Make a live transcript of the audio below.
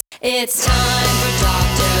It's time for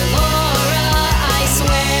Dr. Laura. I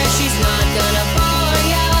swear she's not gonna bore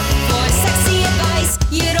ya. For sexy advice,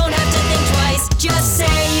 you don't have to think twice. Just say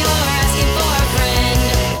you're asking for a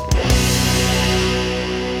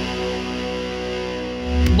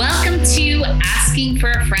friend. Welcome to Asking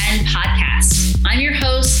for a Friend podcast. I'm your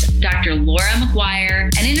host, Dr. Laura McGuire,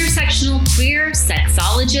 an intersectional queer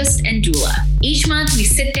sexologist and doula. Each month, we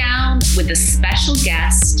sit down with a special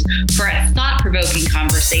guest for a thought-provoking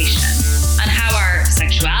conversation on how our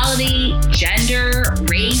sexuality, gender,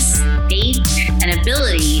 race, faith, and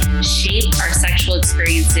ability shape our sexual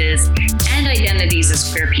experiences and identities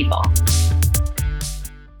as queer people.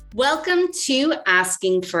 Welcome to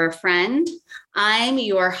Asking for a Friend. I'm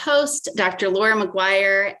your host, Dr. Laura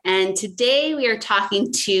McGuire, and today we are talking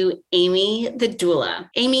to Amy the doula.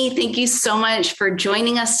 Amy, thank you so much for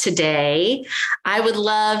joining us today. I would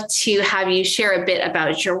love to have you share a bit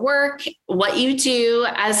about your work, what you do,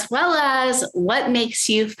 as well as what makes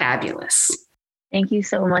you fabulous. Thank you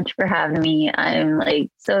so much for having me. I'm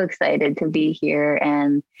so excited to be here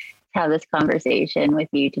and have this conversation with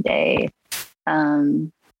you today. You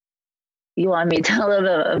want me to tell a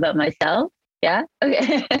little bit about myself? Yeah.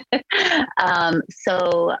 Okay.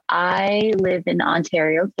 So I live in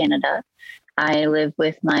Ontario, Canada. I live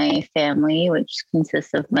with my family, which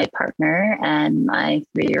consists of my partner and my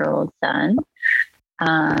 3-year-old son.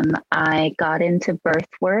 I got into birth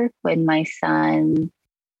work when my son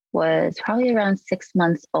was probably around 6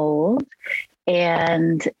 months old.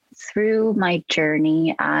 And through my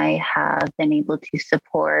journey, I have been able to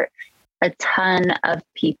support a ton of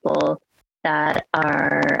people that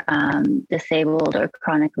are disabled or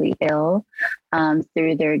chronically ill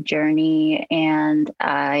through their journey. And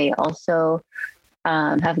I also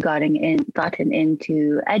have gotten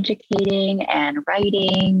into educating and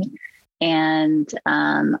writing. And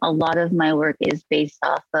a lot of my work is based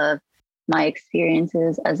off of my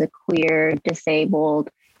experiences as a queer, disabled,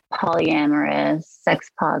 polyamorous, sex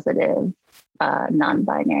positive,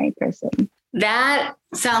 non-binary person. That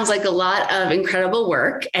sounds like a lot of incredible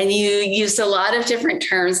work. And you used a lot of different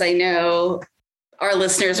terms I know our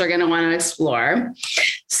listeners are going to want to explore.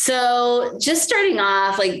 So just starting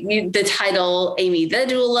off, the title, Amy the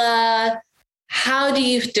doula, how do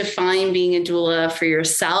you define being a doula for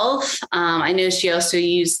yourself? I know she also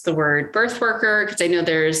used the word birth worker, because I know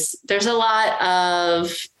there's a lot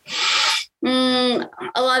of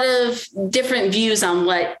different views on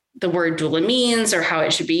what the word doula means or how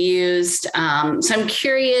it should be used. So I'm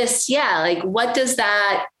curious, what does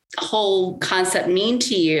that whole concept mean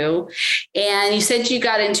to you? And you said you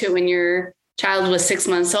got into it when your child was 6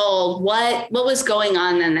 months old. What was going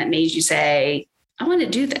on then that made you say, I want to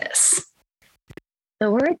do this?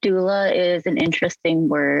 The word doula is an interesting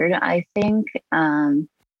word. I think the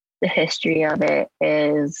history of it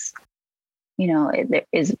is, it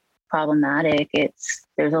is problematic.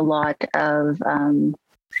 There's a lot of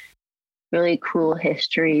really cool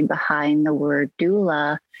history behind the word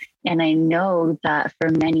doula. And I know that for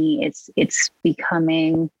many, it's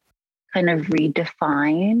becoming kind of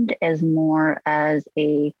redefined as more as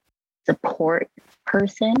a support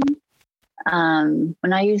person.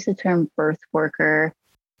 When I use the term birth worker,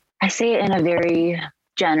 I say it in a very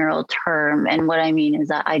general term. And what I mean is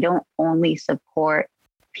that I don't only support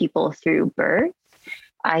people through birth.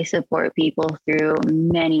 I support people through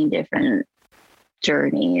many different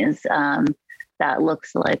journeys that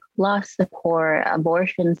looks like loss support,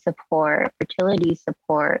 abortion support, fertility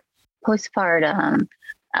support, postpartum.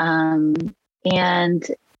 And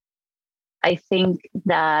I think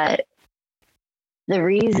that the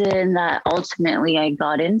reason that ultimately I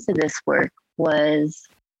got into this work was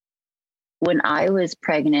when I was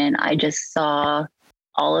pregnant, I just saw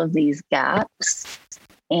all of these gaps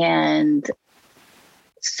and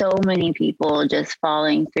so many people just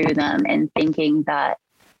falling through them and thinking that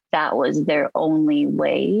that was their only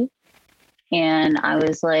way. And I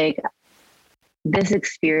was like, this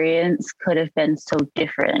experience could have been so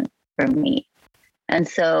different for me. And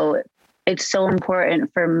so it's so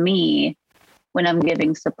important for me when I'm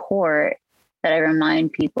giving support that I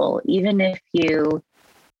remind people, even if you're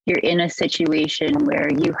in a situation where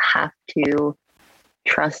you have to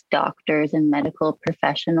trust doctors and medical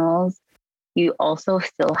professionals, you also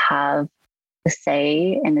still have a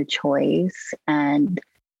say and a choice, and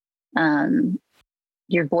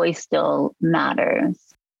your voice still matters.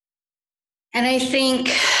 And I think,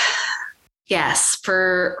 yes,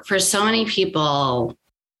 for so many people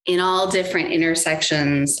in all different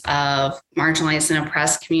intersections of marginalized and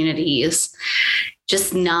oppressed communities,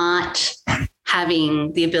 just not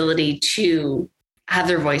having the ability to have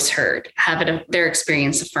their voice heard, have their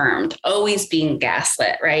experience affirmed, always being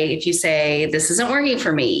gaslit, right? If you say, this isn't working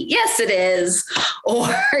for me, yes, it is. Or,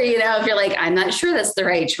 if you're like, I'm not sure that's the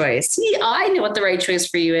right choice. See, I know what the right choice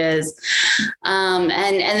for you is. And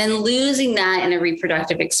then losing that in a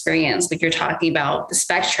reproductive experience, like you're talking about, the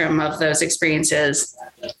spectrum of those experiences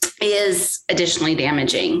is additionally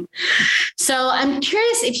damaging. So I'm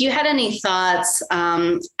curious if you had any thoughts,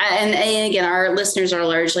 and again, our listeners are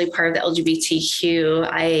largely part of the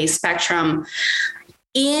LGBTQIA spectrum.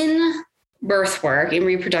 In birth work, in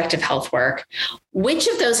reproductive health work, which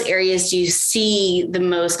of those areas do you see the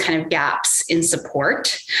most kind of gaps in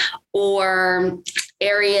support or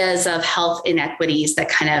areas of health inequities that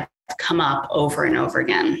kind of come up over and over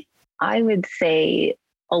again? I would say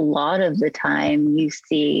a lot of the time you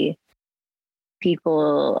see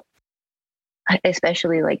people,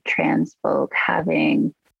 especially like trans folk,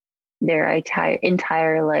 having their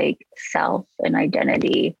entire like self and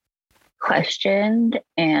identity questioned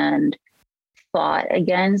and fought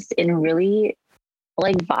against in really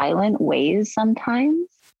like violent ways sometimes.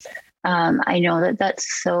 I know that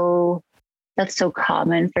that's so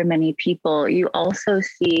common for many people. You also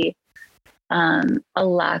see a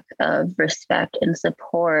lack of respect and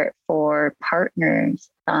support for partners,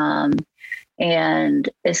 and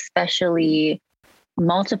especially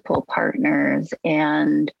multiple partners.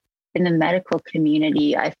 And in the medical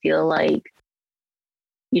community, I feel like,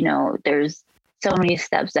 there's so many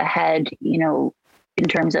steps ahead, in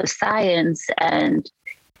terms of science and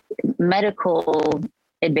medical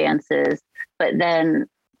advances, but then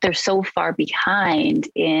they're so far behind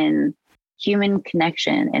in human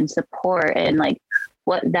connection and support and like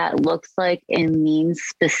what that looks like and means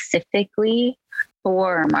specifically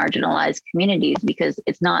for marginalized communities, because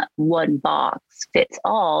it's not one box fits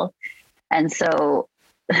all. And so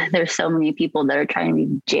there's so many people that are trying to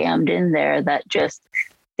be jammed in there that just,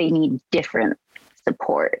 they need different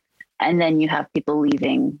support. And then you have people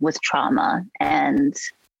leaving with trauma and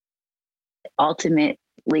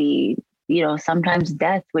ultimately, sometimes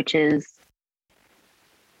death, which is,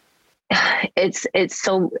 it's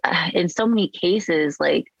so, in so many cases,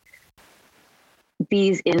 like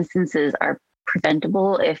these instances are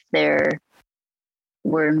preventable if there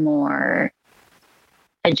were more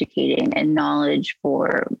educating and knowledge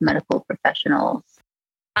for medical professionals.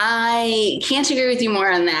 I can't agree with you more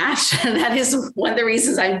on that. That is one of the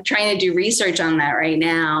reasons I'm trying to do research on that right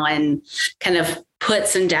now and kind of put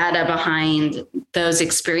some data behind those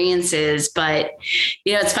experiences. But,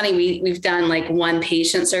 it's funny, we've done like one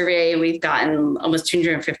patient survey. We've gotten almost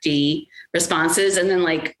 250 responses. And then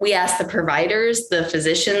like we asked the providers, the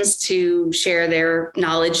physicians to share their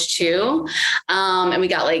knowledge too. And we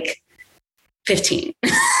got like 15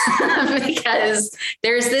 because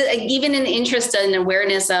there's even an interest and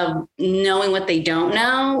awareness of knowing what they don't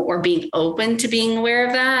know or being open to being aware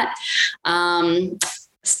of that.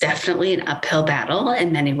 It's definitely an uphill battle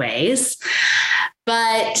in many ways,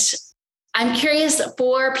 but I'm curious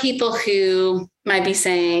for people who might be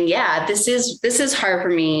saying, yeah, this is hard for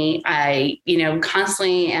me. I,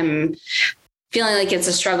 constantly am feeling like it's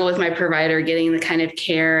a struggle with my provider, getting the kind of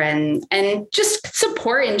care and just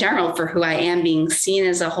support in general for who I am, being seen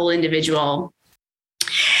as a whole individual.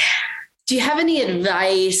 Do you have any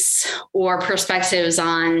advice or perspectives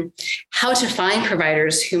on how to find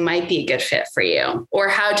providers who might be a good fit for you or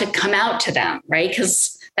how to come out to them, right?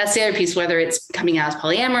 Because that's the other piece, whether it's coming out as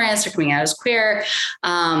polyamorous or coming out as queer,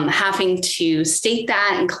 having to state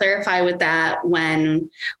that and clarify with that when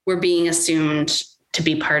we're being assumed to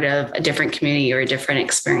be part of a different community or a different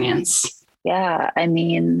experience. Yeah, I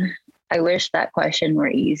mean, I wish that question were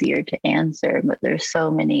easier to answer, but there's so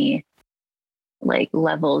many like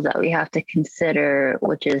levels that we have to consider,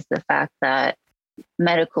 which is the fact that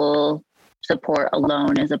medical support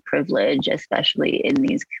alone is a privilege, especially in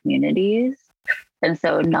these communities. And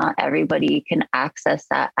so not everybody can access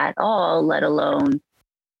that at all, let alone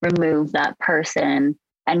remove that person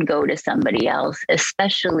and go to somebody else,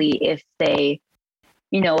 especially if they,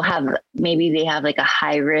 they have like a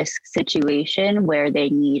high risk situation where they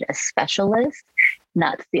need a specialist. And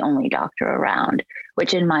that's the only doctor around,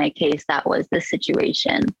 which in my case, that was the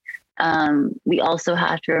situation. We also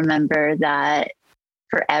have to remember that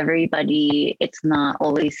for everybody, it's not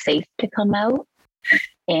always safe to come out.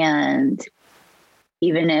 And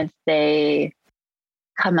even if they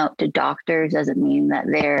come out to doctors, doesn't mean that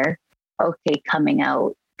they're okay coming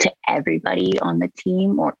out to everybody on the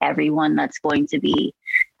team or everyone that's going to be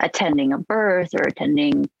attending a birth or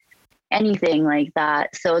attending anything like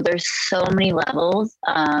that. So there's so many levels.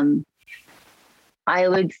 I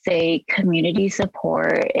would say community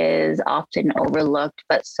support is often overlooked,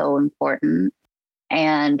 but so important.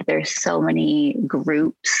 and there's so many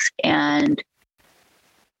groups, and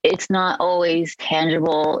it's not always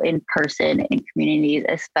tangible in person in communities,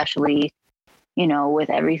 especially, with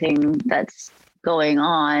everything that's going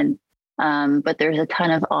on. But there's a ton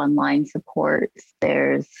of online supports.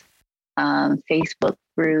 There's Facebook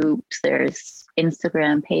groups, there's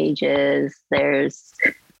Instagram pages, there's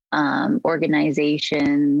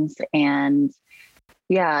organizations. And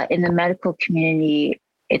yeah, in the medical community,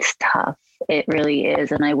 it's tough. It really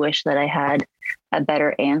is. And I wish that I had a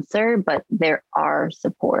better answer, but there are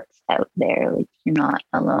supports out there. Like, you're not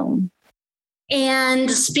alone. And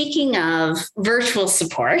speaking of virtual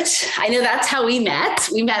support, I know that's how we met.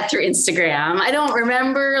 We met through Instagram. I don't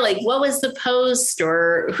remember what was the post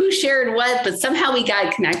or who shared what, but somehow we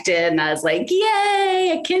got connected and I was like,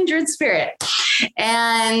 yay, a kindred spirit.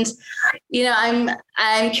 And,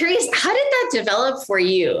 I'm curious, how did that develop for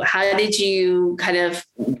you? How did you kind of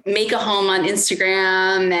make a home on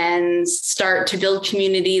Instagram and start to build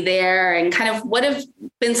community there? And kind of what have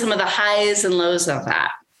been some of the highs and lows of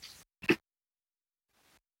that?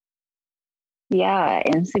 Yeah,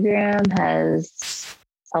 Instagram has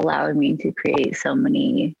allowed me to create so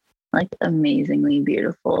many amazingly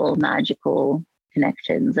beautiful, magical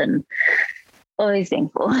connections, and always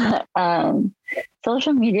thankful.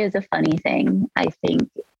 Social media is a funny thing. I think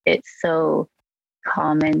it's so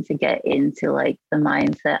common to get into the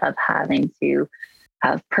mindset of having to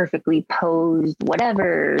have perfectly posed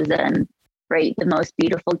whatevers and write the most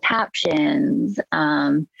beautiful captions.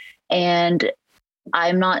 And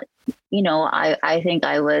I'm not, I think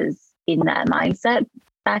I was in that mindset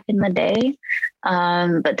back in the day.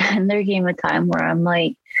 But then there came a time where I'm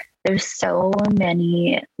like, there's so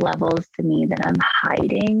many levels to me that I'm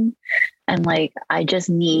hiding. And I just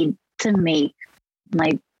need to make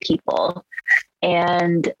my people.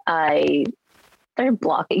 And I started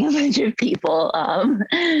blocking a bunch of people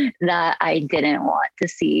that I didn't want to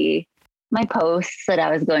see my posts that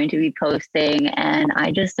I was going to be posting. And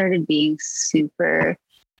I just started being super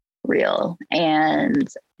real and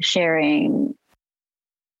sharing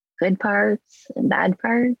good parts and bad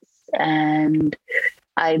parts. And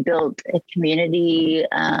I built a community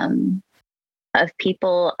of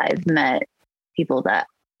people. I've met people that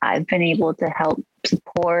I've been able to help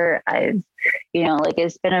support.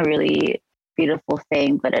 It's been a really beautiful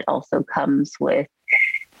thing, but it also comes with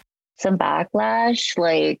some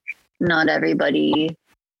backlash. Not everybody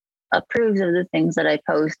approves of the things that I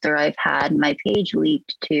post, or I've had my page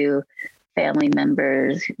leaked to family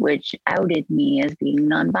members, which outed me as being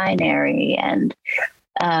non-binary. And,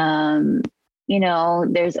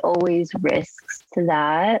 there's always risks to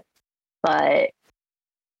that. But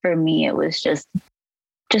for me, it was just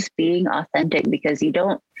being authentic, because I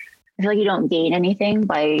feel like you don't gain anything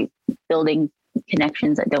by building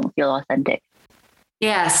connections that don't feel authentic.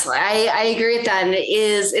 Yes, I agree with that. And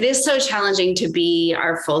it is so challenging to be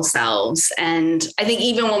our full selves. And I think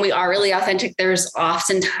even when we are really authentic, there's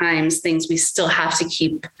oftentimes things we still have to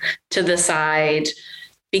keep to the side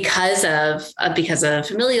because of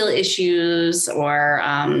familial issues or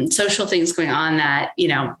social things going on that,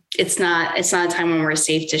 it's not a time when we're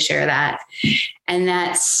safe to share that. And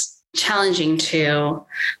that's challenging too.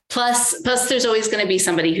 Plus there's always going to be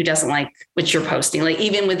somebody who doesn't like what you're posting,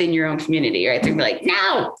 even within your own community, right? They're like,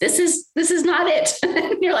 no, this is not it.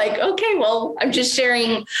 And you're like, okay, well, I'm just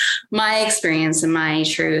sharing my experience and my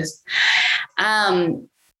truth.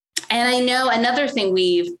 And I know another thing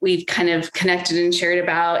we've kind of connected and shared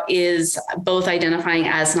about is both identifying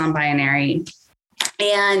as non-binary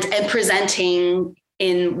and presenting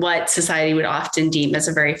in what society would often deem as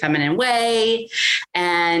a very feminine way,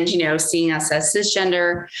 and, seeing us as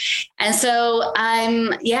cisgender. And so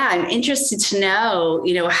I'm interested to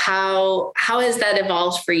know, how has that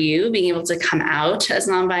evolved for you, being able to come out as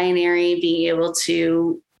non-binary, being able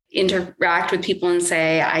to interact with people and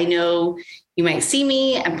say, I know you might see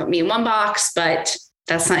me and put me in one box, but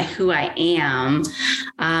that's not who I am.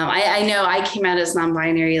 I know I came out as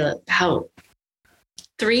non-binary about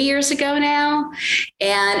 3 years ago now.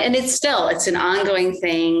 And it's an ongoing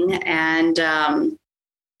thing. And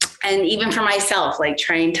even for myself,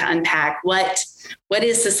 trying to unpack what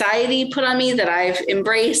is society put on me that I've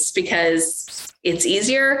embraced because it's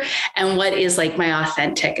easier, and what is my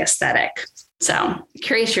authentic aesthetic. So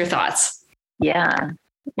curious your thoughts. Yeah,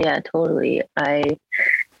 totally.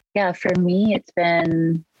 For me, it's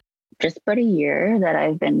been just about a year that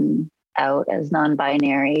I've been out as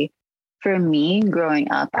non-binary. For me,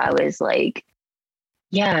 growing up, I was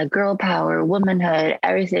girl power, womanhood,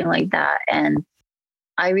 everything like that. And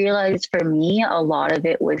I realized for me, a lot of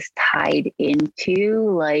it was tied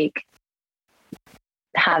into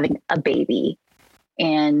having a baby.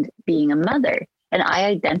 and being a mother. And I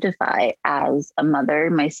identify as a mother.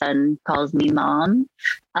 My son calls me mom.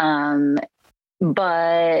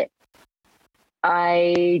 But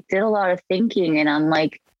I did a lot of thinking, and I'm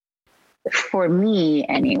like, for me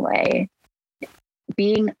anyway,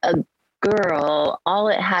 being a girl, all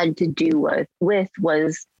it had to do with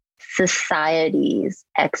was society's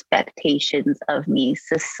expectations of me,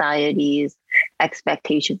 society's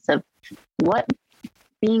expectations of what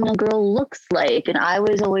being a girl looks like. And I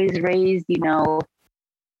was always raised, you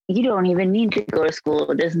don't even need to go to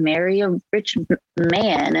school, just marry a rich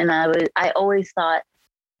man. And I always thought,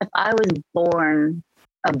 if I was born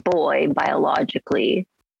a boy biologically,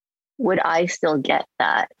 would I still get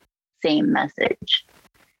that same message?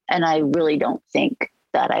 And I really don't think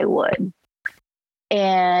that I would.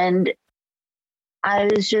 And I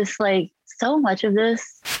was just like, so much of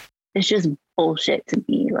this is just bullshit to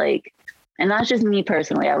me. Like, and that's just me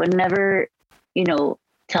personally. I would never,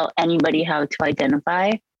 tell anybody how to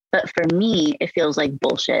identify. But for me, it feels like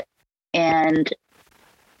bullshit. And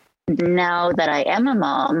now that I am a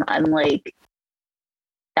mom, I'm like,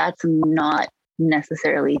 that's not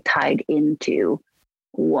necessarily tied into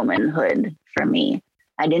womanhood for me.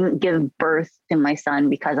 I didn't give birth to my son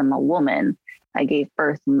because I'm a woman. I gave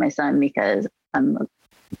birth to my son because I'm a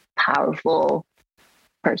powerful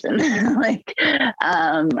person.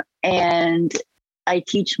 And I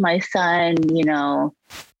teach my son,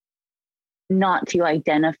 not to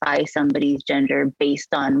identify somebody's gender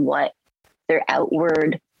based on what their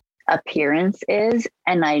outward appearance is.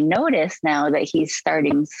 And I notice now that he's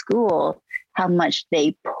starting school, how much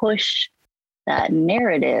they push that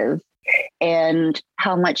narrative and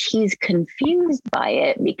how much he's confused by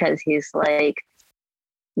it, because he's like,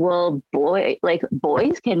 well,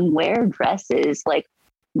 boys can wear dresses. Like,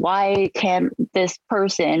 why can't this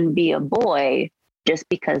person be a boy just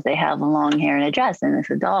because they have long hair and a dress and it's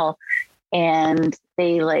a doll? And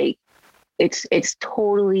they it's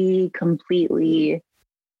totally, completely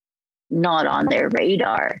not on their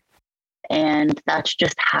radar. And that's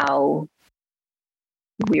just how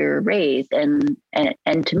we're raised. And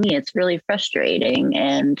to me, it's really frustrating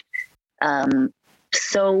and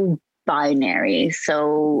so binary,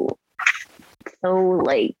 so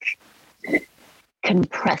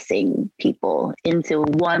compressing people into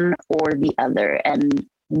one or the other and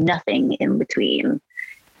nothing in between.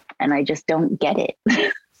 And I just don't get it.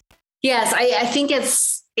 Yes, I think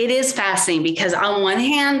it is fascinating, because on one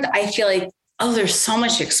hand, I feel like, there's so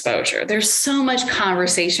much exposure. There's so much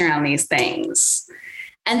conversation around these things.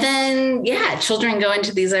 And then, children go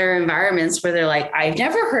into these other environments where they're like, I've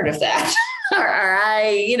never heard of that.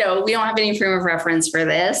 or we don't have any frame of reference for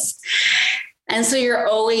this. And so you're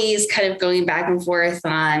always kind of going back and forth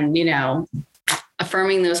on,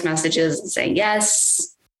 affirming those messages and saying,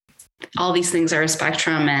 yes, all these things are a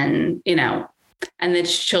spectrum, and, and the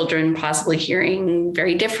children possibly hearing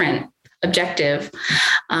very different objective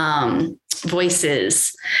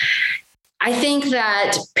voices. I think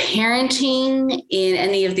that parenting in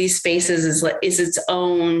any of these spaces is its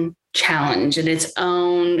own challenge and its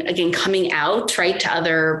own, again, coming out, right, to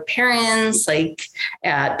other parents, like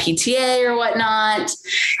PTA or whatnot.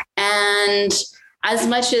 And as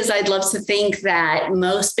much as I'd love to think that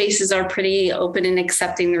most spaces are pretty open and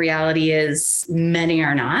accepting, the reality is many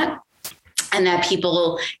are not. And that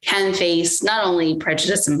people can face not only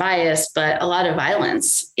prejudice and bias, but a lot of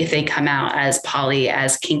violence if they come out as poly,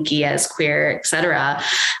 as kinky, as queer, et cetera,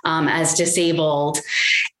 as disabled.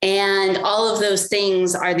 And all of those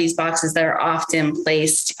things are these boxes that are often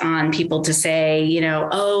placed on people to say,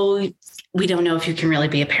 we don't know if you can really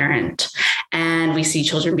be a parent. And we see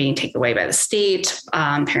children being taken away by the state,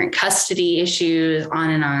 parent custody issues, on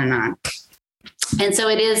and on and on. And so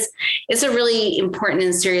it's a really important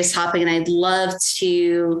and serious topic. And I'd love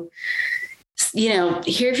to, hear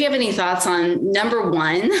if you have any thoughts on, number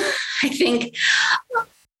one, I think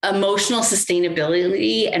emotional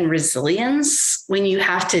sustainability and resilience when you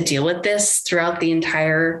have to deal with this throughout the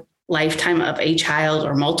entire lifetime of a child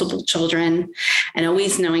or multiple children, and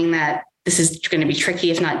always knowing that this is going to be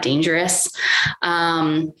tricky, if not dangerous.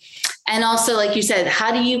 And also, like you said,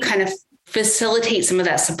 how do you kind of facilitate some of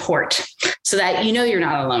that support so that you're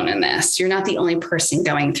not alone in this? You're not the only person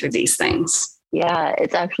going through these things. Yeah,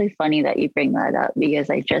 it's actually funny that you bring that up, because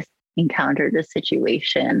I just encountered a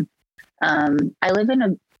situation. I live in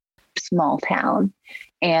a small town,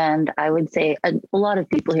 and I would say a lot of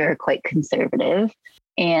people here are quite conservative.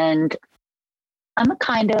 And I'm a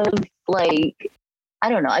kind of like, I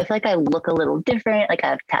don't know, I feel like I look a little different. Like,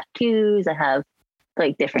 I have tattoos, I have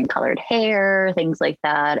like different colored hair, things like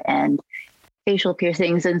that, and facial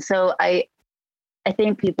piercings. And so I I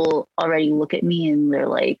think people already look at me and they're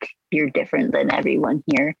like, you're different than everyone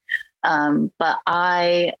here. But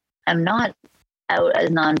I am not out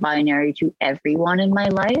as non-binary to everyone in my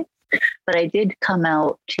life, but I did come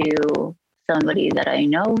out to somebody that I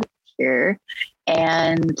know here,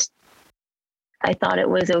 and I thought it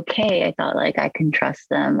was okay. I thought like I can trust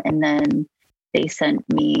them. And then they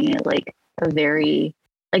sent me like a very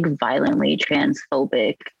like violently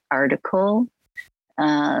transphobic article.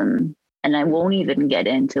 And I won't even get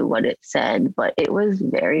into what it said, but it was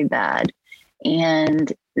very bad.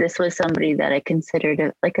 And this was somebody that I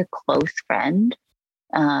considered like a close friend.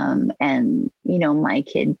 And, you know, my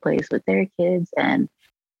kid plays with their kids, and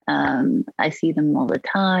I see them all the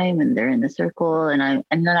time, and they're in the circle. And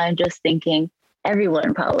then I'm just thinking,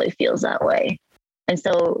 everyone probably feels that way. And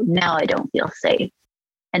so now I don't feel safe.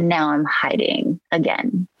 And now I'm hiding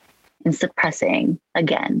again and suppressing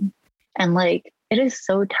again. And like, it is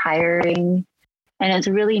so tiring. And it's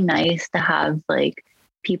really nice to have like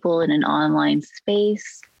people in an online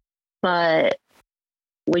space. But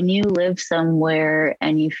when you live somewhere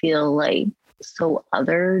and you feel like so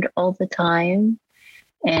othered all the time,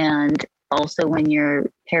 and also when you're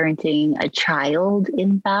parenting a child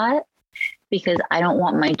in that, because I don't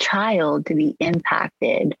want my child to be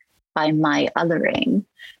impacted by my othering.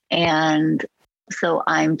 And so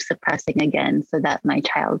I'm suppressing again so that my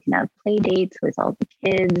child can have play dates with all the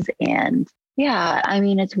kids. And yeah, I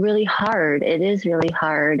mean, it's really hard. It is really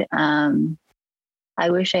hard. I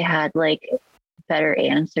wish I had like better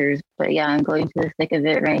answers, but yeah, I'm going through the thick of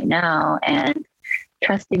it right now. And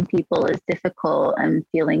trusting people is difficult, and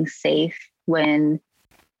feeling safe when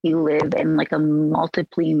you live in like a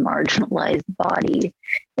multiply marginalized body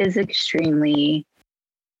is extremely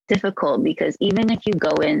difficult, because even if you go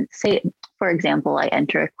in, say, for example, I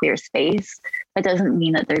enter a queer space, that doesn't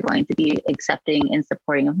mean that they're going to be accepting and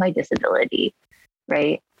supporting of my disability,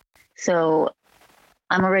 right? So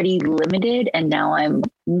I'm already limited, and now I'm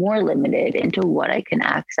more limited into what I can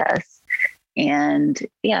access. And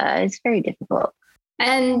yeah, it's very difficult.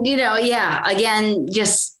 And, you know, yeah, again,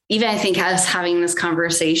 just even I think us having this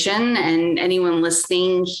conversation and anyone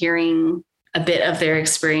listening, hearing a bit of their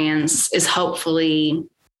experience is hopefully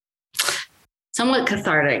somewhat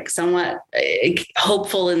cathartic, somewhat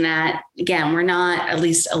hopeful in that, again, we're not at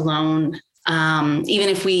least alone. Even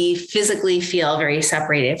if we physically feel very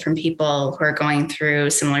separated from people who are going through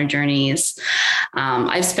similar journeys.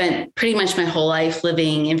 I've spent pretty much my whole life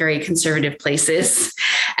living in very conservative places.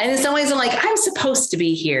 And in some ways I'm like, I'm supposed to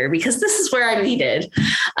be here because this is where I'm needed.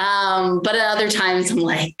 But at other times I'm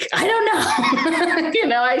like, I don't know. You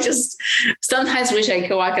know, I just sometimes wish I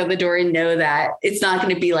could walk out the door and know that it's not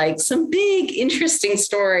going to be like some big, interesting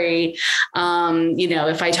story. You know,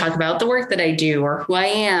 if I talk about the work that I do or who I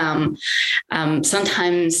am,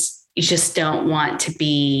 sometimes you just don't want to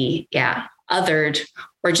be, othered,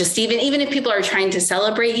 or just even if people are trying to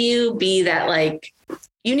celebrate you, be that like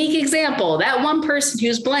unique example, that one person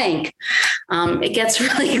who's blank. It gets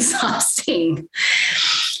really exhausting.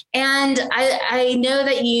 And I know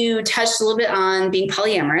that you touched a little bit on being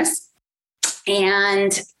polyamorous,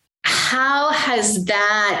 and how has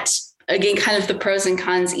that, again, kind of the pros and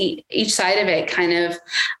cons, each side of it kind of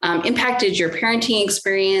impacted your parenting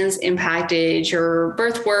experience, impacted your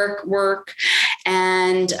birth work,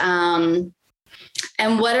 and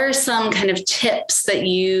what are some kind of tips that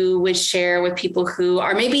you would share with people who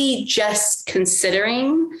are maybe just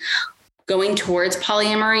considering going towards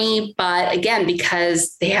polyamory, but again,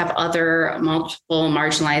 because they have other multiple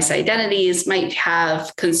marginalized identities, might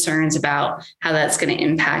have concerns about how that's going to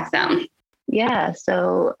impact them? Yeah,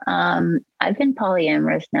 so I've been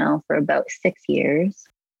polyamorous now for about 6 years.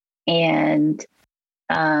 And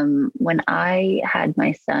when I had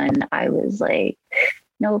my son, I was like,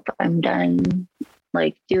 nope, I'm done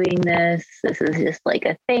like doing this. This is just like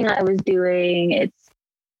a thing I was doing. It's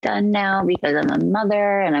done now because I'm a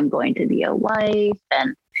mother and I'm going to be a wife.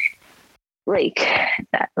 And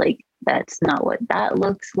that's not what that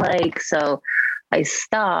looks like. So I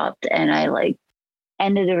stopped, and I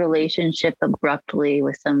ended a relationship abruptly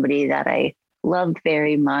with somebody that I loved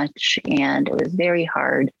very much, and it was very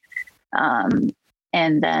hard. And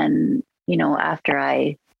then, you know, after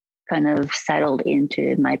I kind of settled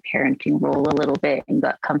into my parenting role a little bit and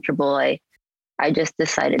got comfortable, I just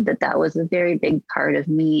decided that was a very big part of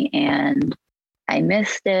me, and I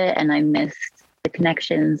missed it, and I missed the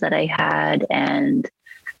connections that I had. And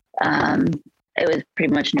it was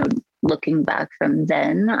pretty much looking back from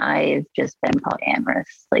then. I've just been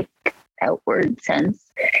polyamorous, like outward since.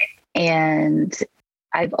 And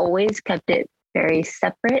I've always kept it very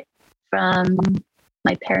separate from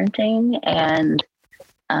my parenting. And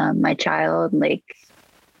my child. Like,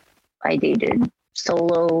 I dated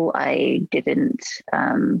solo. I didn't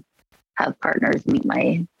have partners meet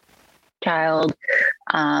my child.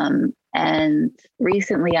 And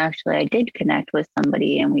recently, actually, I did connect with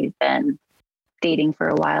somebody, and we've been dating for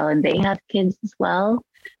a while, and they have kids as well.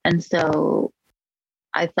 And so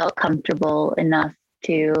I felt comfortable enough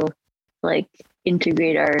to like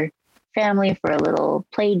integrate our family for a little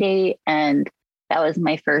play date. And that was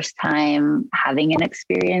my first time having an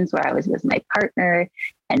experience where I was with my partner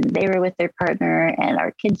and they were with their partner and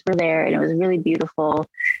our kids were there, and it was really beautiful.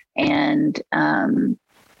 And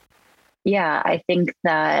yeah, I think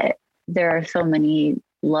that there are so many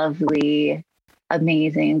lovely,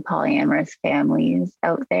 amazing polyamorous families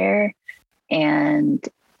out there. And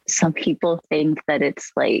some people think that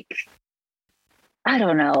it's like, I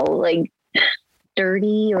don't know, like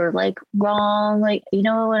dirty or like wrong, like, you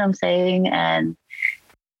know what I'm saying? And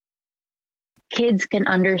kids can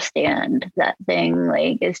understand that thing.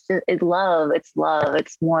 Like, it's just, it's love, it's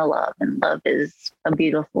more love, and love is a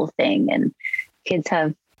beautiful thing. And kids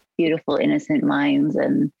have beautiful, innocent minds,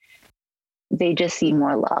 and they just see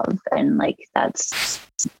more love. And like, that's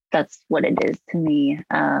what it is to me.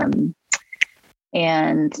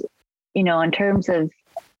 And, you know, in terms of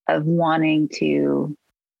wanting to,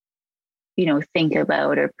 you know, think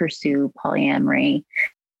about or pursue polyamory,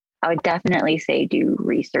 I would definitely say do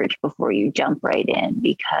research before you jump right in,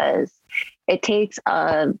 because it takes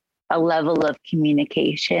a level of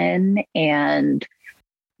communication and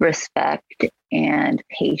respect and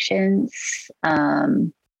patience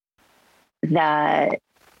that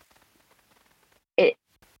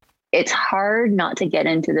it's hard not to get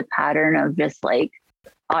into the pattern of just like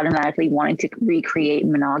automatically wanting to recreate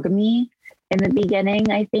monogamy in the beginning.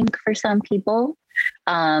 I think for some people,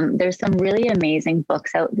 there's some really amazing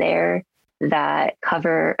books out there that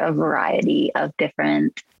cover a variety of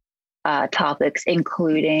different topics,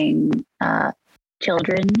 including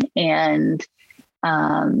children, and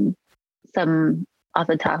some off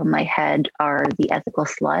the top of my head are The Ethical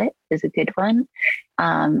Slut is a good one.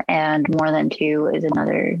 And More Than Two is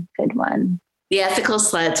another good one. The Ethical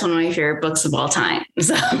Slut's one of my favorite books of all time.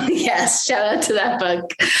 So yes, shout out to that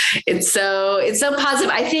book. It's so positive.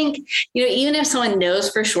 I think, you know, even if someone knows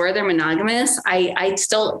for sure they're monogamous, I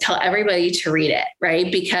still tell everybody to read it, right?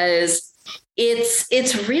 Because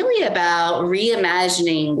it's really about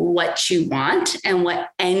reimagining what you want and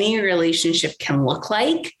what any relationship can look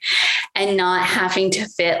like, and not having to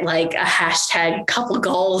fit like a hashtag couple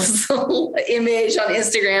goals image on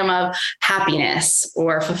Instagram of happiness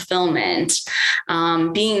or fulfillment.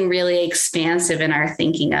 Being really expansive in our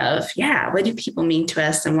thinking of, yeah, what do people mean to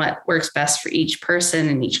us and what works best for each person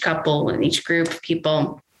and each couple and each group of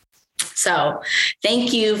people. So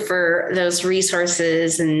thank you for those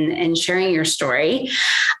resources and sharing your story.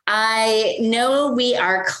 I know we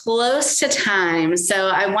are close to time, so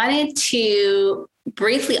I wanted to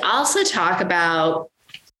briefly also talk about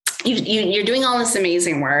you're doing all this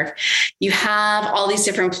amazing work. You have all these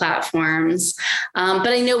different platforms, but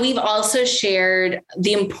I know we've also shared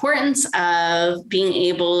the importance of being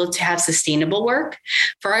able to have sustainable work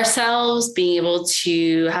for ourselves, being able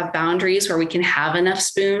to have boundaries where we can have enough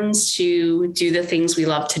spoons to do the things we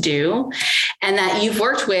love to do, and that you've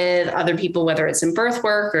worked with other people, whether it's in birth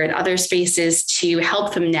work or in other spaces, to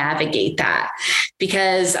help them navigate that.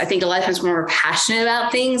 Because I think a lot of times when we're passionate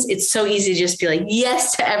about things, it's so easy to just be like,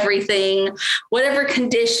 yes to everything, whatever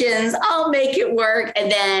conditions, I'll make it work.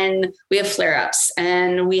 And then we have flare-ups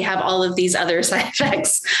and we have all of these other side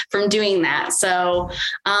effects from doing that. So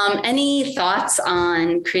any thoughts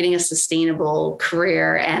on creating a sustainable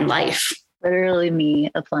career and life? Literally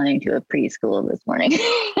me applying to a preschool this morning.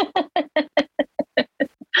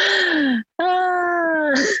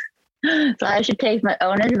 So I should take my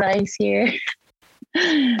own advice here.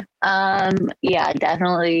 Yeah,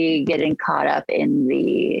 definitely getting caught up in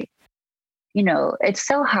the, you know, it's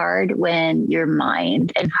so hard when your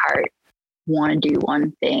mind and heart want to do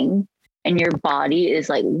one thing and your body is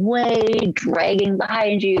like way dragging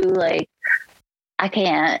behind you. Like, I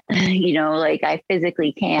can't, you know, like I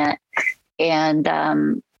physically can't.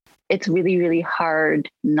 And it's really, really hard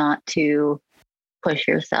not to push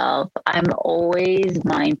yourself. I'm always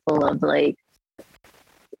mindful of like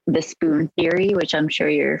the spoon theory, which I'm sure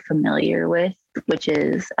you're familiar with, which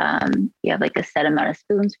is you have like a set amount of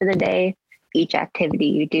spoons for the day. Each activity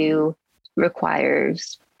you do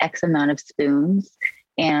requires X amount of spoons.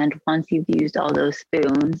 And once you've used all those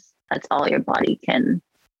spoons, that's all your body can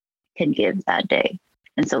give that day.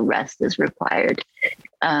 And so rest is required.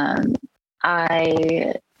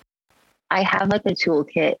 I have like a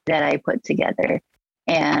toolkit that I put together,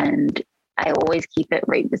 and I always keep it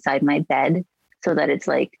right beside my bed so that it's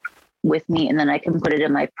like with me, and then I can put it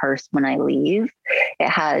in my purse when I leave. It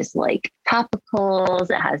has like topicals,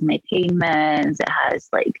 it has my pain meds, it has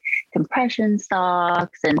like compression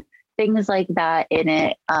socks and things like that in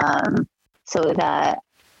it, so that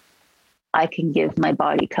I can give my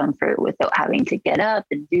body comfort without having to get up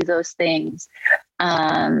and do those things.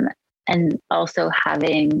 And also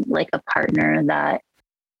having like a partner that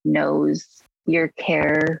knows your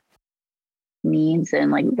care needs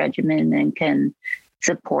and like regimen and can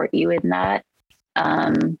support you in that.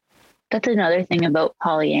 That's another thing about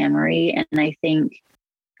polyamory. And I think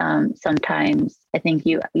sometimes, I think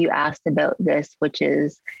you asked about this, which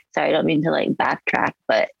is, sorry, I don't mean to like backtrack,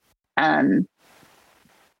 but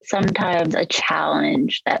sometimes a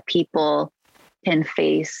challenge that people can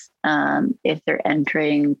face if they're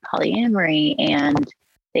entering polyamory and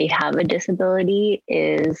they have a disability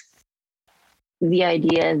is the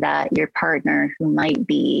idea that your partner, who might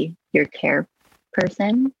be your care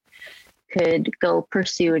person, could go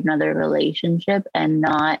pursue another relationship and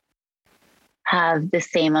not have the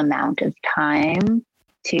same amount of time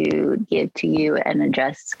to give to you and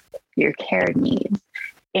address your care needs.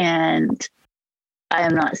 And I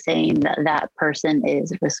am not saying that that person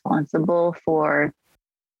is responsible for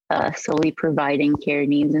solely providing care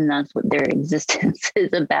needs, and that's what their existence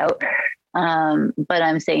is about. But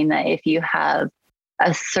I'm saying that if you have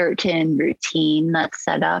a certain routine that's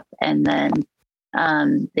set up and then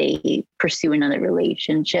they pursue another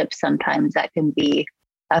relationship, sometimes that can be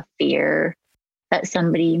a fear that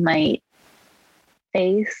somebody might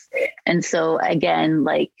face. And so again,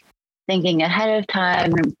 like thinking ahead of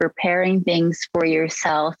time and preparing things for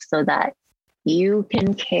yourself so that you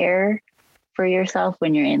can care for yourself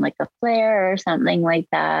when you're in like a flare or something like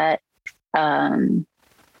that.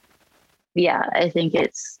 Yeah, I think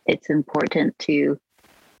it's important to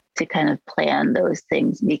kind of plan those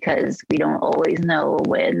things, because we don't always know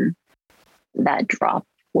when that drop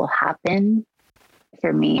will happen,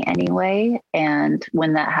 for me anyway. And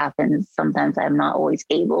when that happens, sometimes I'm not always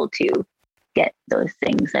able to get those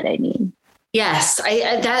things that I need. Yes,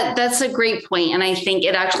 that's a great point. And I think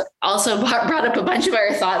it actually also brought up a bunch of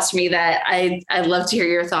other thoughts for me that I'd love to hear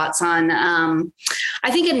your thoughts on.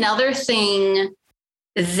 I think another thing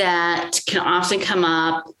that can often come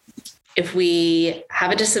up if we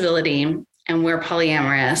have a disability and we're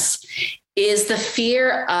polyamorous is the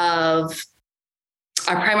fear of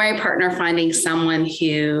our primary partner finding someone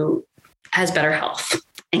who has better health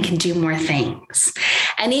and can do more things.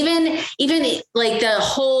 And even like the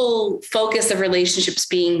whole focus of relationships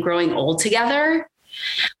being growing old together.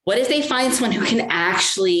 What if they find someone who can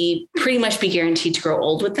actually pretty much be guaranteed to grow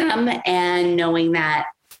old with them, and knowing that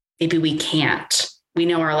maybe we can't? We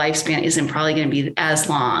know our lifespan isn't probably going to be as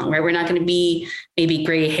long, right? We're not going to be maybe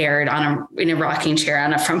gray haired in a rocking chair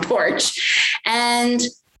on a front porch. And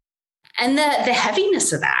the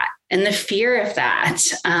heaviness of that and the fear of that.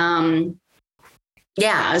 I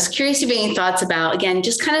was curious if you have any thoughts about, again,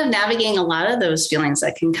 just kind of navigating a lot of those feelings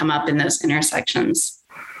that can come up in those intersections.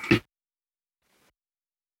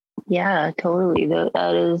 Yeah, totally.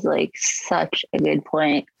 That is like such a good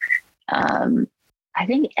point. I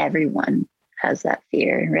think everyone has that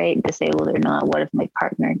fear, right? Disabled or not. What if my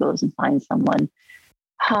partner goes and finds someone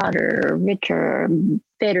hotter, richer,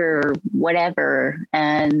 fitter, whatever?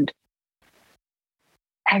 And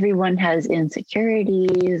everyone has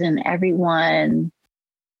insecurities, and everyone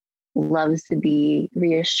loves to be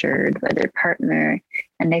reassured by their partner.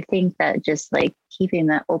 And I think that just like keeping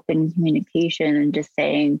that open communication and just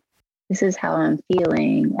saying, this is how I'm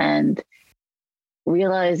feeling, and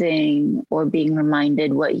realizing or being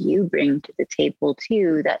reminded what you bring to the table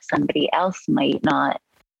too, that somebody else might not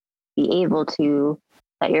be able to,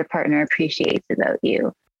 that your partner appreciates about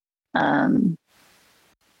you.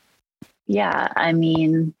 I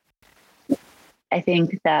mean, I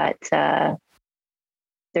think that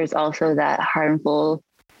there's also that harmful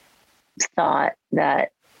thought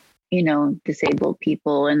that, disabled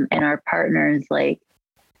people and our partners, like,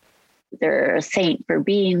 they're a saint for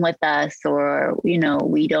being with us, or, we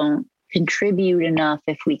don't contribute enough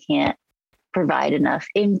if we can't provide enough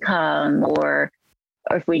income, or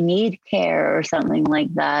if we need care or something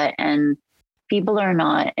like that. And people are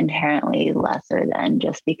not inherently lesser than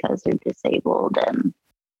just because they're disabled. And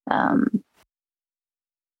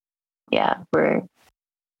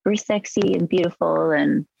we're sexy and beautiful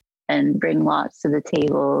and bring lots to the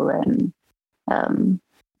table, and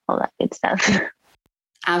all that good stuff.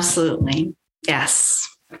 Absolutely.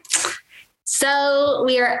 Yes. So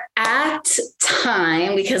we are at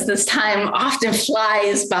time because this time often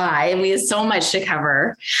flies by and we have so much to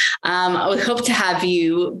cover. We hope to have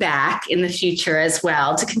you back in the future as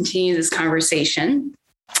well to continue this conversation.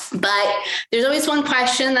 But there's always one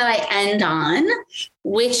question that I end on,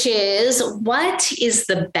 which is, what is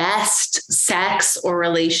the best sex or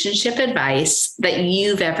relationship advice that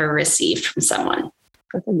you've ever received from someone?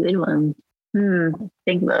 That's a good one.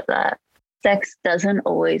 Think about that. Sex doesn't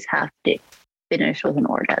always have to finish with an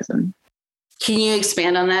orgasm. Can you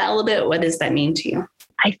expand on that a little bit? What does that mean to you?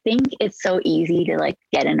 I think it's so easy to like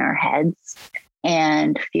get in our heads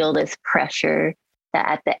and feel this pressure that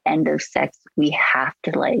at the end of sex, we have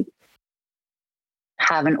to like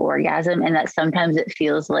have an orgasm, and that sometimes it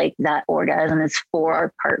feels like that orgasm is for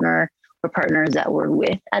our partner or partners that we're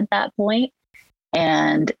with at that point.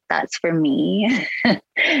 And that's for me.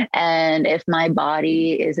 And if my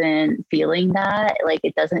body isn't feeling that, like,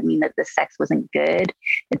 it doesn't mean that the sex wasn't good.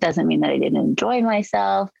 It doesn't mean that I didn't enjoy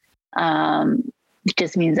myself. It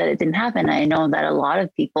just means that it didn't happen. I know that a lot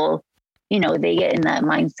of people, you know, they get in that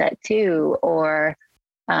mindset too, or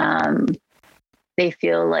they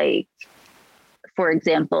feel like, for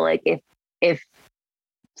example, like if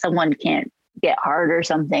someone can't get hard or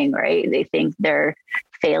something, right? They think they're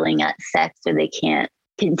failing at sex, or they can't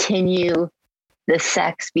continue the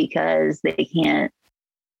sex because they can't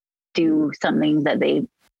do something that they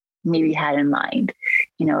maybe had in mind.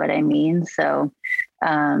 You know what I mean? So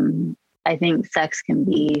I think sex can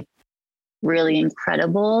be really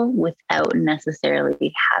incredible without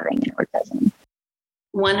necessarily having an orgasm.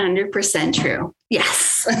 100% true.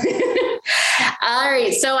 Yes. All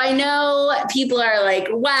right. So I know people are like,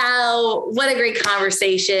 wow, what a great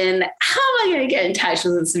conversation. How am I going to get in touch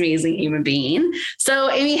with this amazing human being?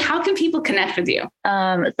 So, Amy, how can people connect with you?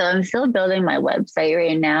 So I'm still building my website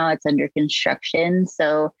right now. It's under construction.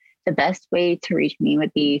 So the best way to reach me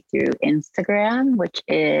would be through Instagram, which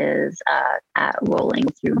is at Rolling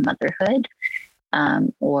Through Motherhood,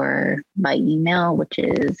 or by email, which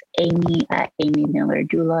is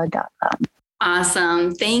amy@amymillerdoula.com.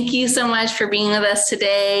 Awesome. Thank you so much for being with us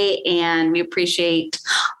today. And we appreciate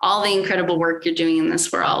all the incredible work you're doing in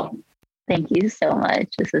this world. Thank you so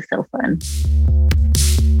much. This is so fun.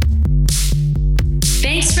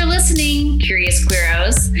 Thanks for listening, Curious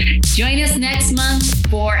Queeros. Join us next month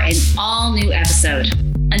for an all new episode.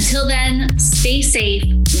 Until then, stay safe,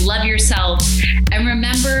 love yourself, and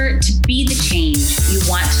remember to be the change you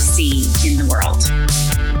want to see in the world.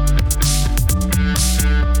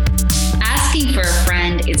 Asking for a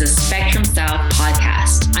Friend is a Spectrum South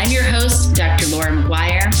podcast. I'm your host, Dr. Laura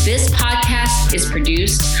McGuire. This podcast is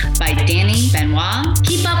produced by Danny Benoit.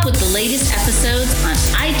 Keep up with the latest episodes on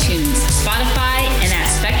iTunes, Spotify, and at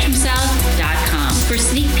SpectrumSouth.com. For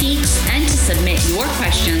sneak peeks and to submit your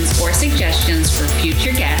questions or suggestions for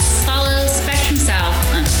future guests, follow Spectrum South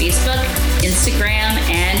on Facebook, Instagram,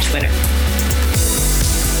 and Twitter.